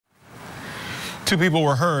Two people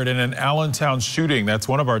were hurt in an Allentown shooting. That's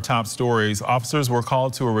one of our top stories. Officers were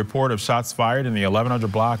called to a report of shots fired in the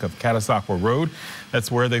 1100 block of Catasauqua Road.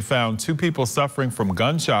 That's where they found two people suffering from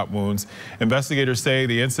gunshot wounds. Investigators say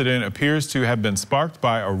the incident appears to have been sparked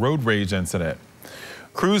by a road rage incident.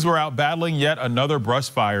 Crews were out battling yet another brush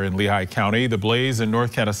fire in Lehigh County. The blaze in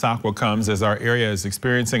North Catasauqua comes as our area is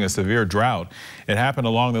experiencing a severe drought. It happened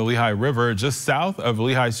along the Lehigh River just south of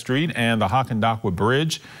Lehigh Street and the Hockendaqua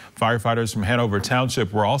Bridge. Firefighters from Hanover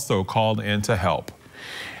Township were also called in to help.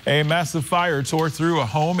 A massive fire tore through a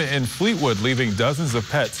home in Fleetwood, leaving dozens of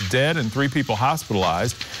pets dead and 3 people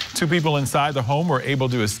hospitalized. 2 people inside the home were able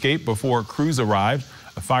to escape before crews arrived.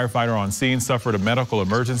 A firefighter on scene suffered a medical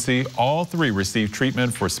emergency. All 3 received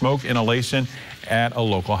treatment for smoke inhalation at a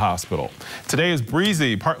local hospital. Today is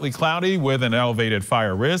breezy, partly cloudy with an elevated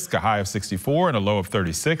fire risk, a high of 64 and a low of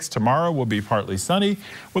 36. Tomorrow will be partly sunny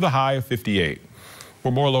with a high of 58.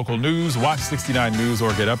 For more local news, watch 69 News or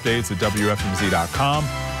get updates at WFMZ.com.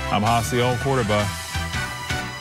 I'm Hasiel Cordoba.